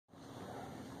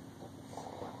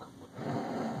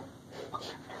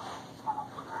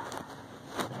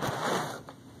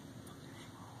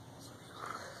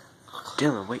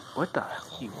Dylan, wait, what the hell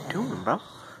are you doing, bro?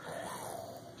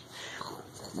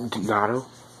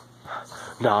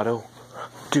 Nado,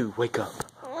 dude, wake up.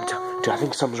 Dude, I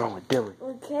think something's wrong with Dylan.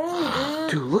 Okay,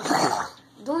 dude. Dude, look at this.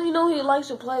 Don't you know he likes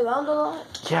to play around a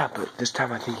lot? Yeah, but this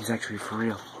time I think he's actually for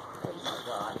real. Oh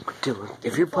my god. Dylan,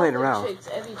 if you're playing around... Chicks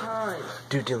every time.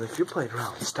 Dude, Dylan, if you're playing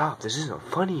around, stop. This isn't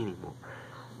funny anymore.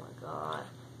 Oh my god.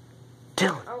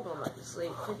 Dylan. I'm going back to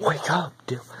sleep. Wake up,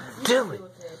 Dylan. Dylan.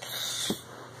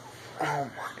 Oh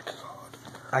my god.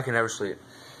 I can never sleep.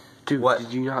 Dude, what?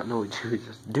 Did you not know what you were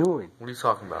just doing? What are you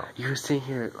talking about? You were sitting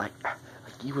here like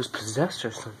you was possessed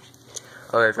or something.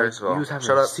 Okay, first of all, shut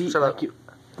up.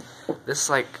 This is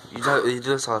like, you do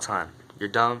this all the time. You're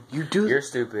dumb, you're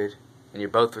stupid, and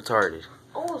you're both retarded.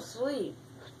 Oh, sleep.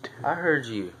 Dude. I heard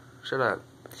you. Shut up.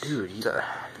 Dude, oh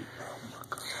my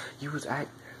god. You was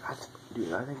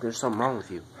dude, I think there's something wrong with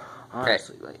you.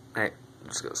 Honestly, hey,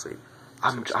 just go to sleep.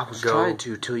 I was trying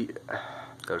to till you...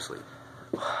 Go to sleep.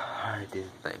 Alright, dude.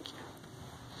 Thank you.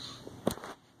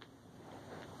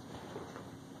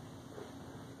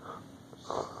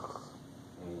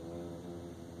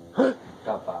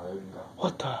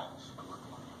 What the?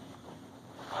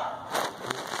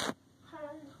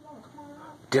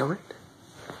 Dylan?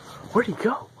 Where'd he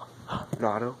go?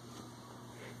 Nado?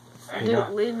 Hey, Dude,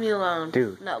 leave me alone.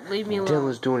 Dude. No, leave me alone.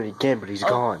 Dylan's doing it again, but he's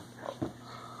gone. Oh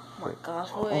my gosh,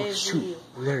 where is he?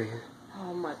 There he is.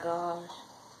 Oh my gosh.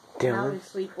 Dylan? Now he's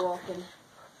sleepwalking.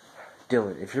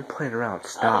 Dylan, if you're playing around, I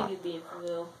stop. think he's being for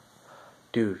real.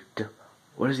 Dude,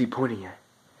 what is he pointing at?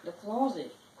 The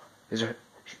closet. Is there...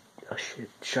 Oh shit,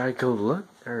 should I go look,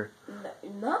 or...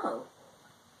 No.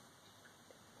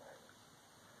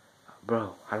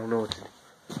 Bro, I don't know what to do.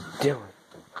 Dylan.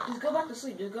 Just go back to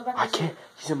sleep. Just go back to sleep. I can't.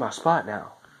 He's in my spot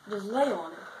now. Just lay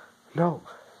on it. No.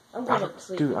 I'm going back to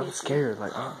sleep. Dude, I'm scared.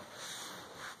 Like,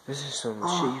 this is some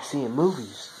shit you see in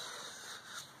movies.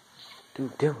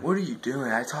 Dude, Dylan. What are you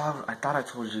doing? I thought I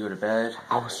told you to go to bed.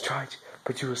 I was trying to,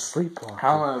 but you was sleepwalking.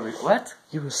 What?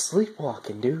 You was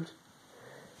sleepwalking, dude.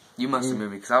 You must have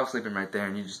moved me, because I was sleeping right there,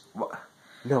 and you just... What?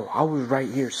 No, I was right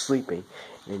here sleeping,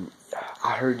 and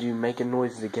I heard you making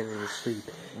noises again in your sleep.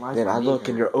 Then I look,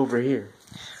 and you're over here.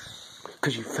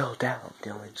 Because you fell down,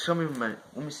 Dylan. Show me let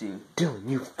me see. Dylan,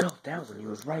 you fell down when you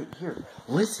was right here.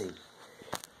 Listen.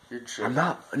 You're tripping. I'm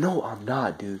not. No, I'm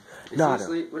not, dude. Is he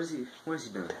asleep? What is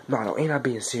he doing? No, ain't I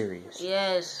being serious?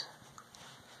 Yes.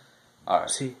 Alright.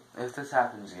 See? If this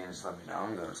happens again, just let me know.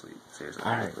 I'm going to sleep. Seriously.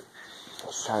 Alright.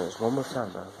 Let's try this one more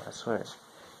time, bro. I swear.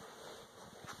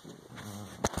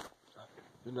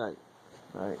 Good night.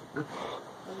 Alright. Good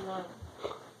night.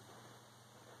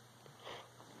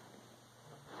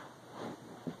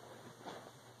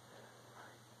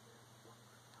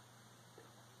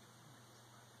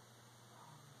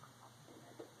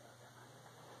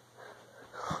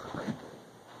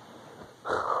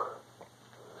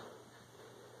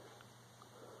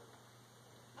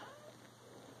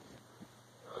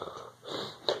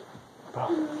 Bro.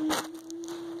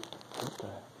 What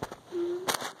the?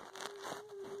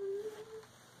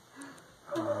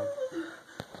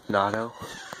 Nado?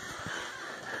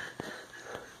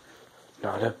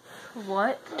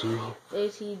 What Do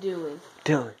is he doing?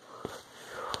 Dylan.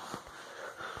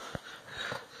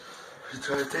 He's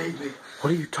trying to take me.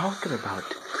 What are you talking about?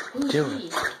 Who's Dylan. he?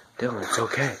 Dylan, it's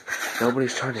okay.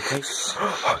 Nobody's trying to take you.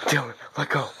 Oh, Dylan, let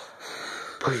go.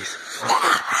 Please.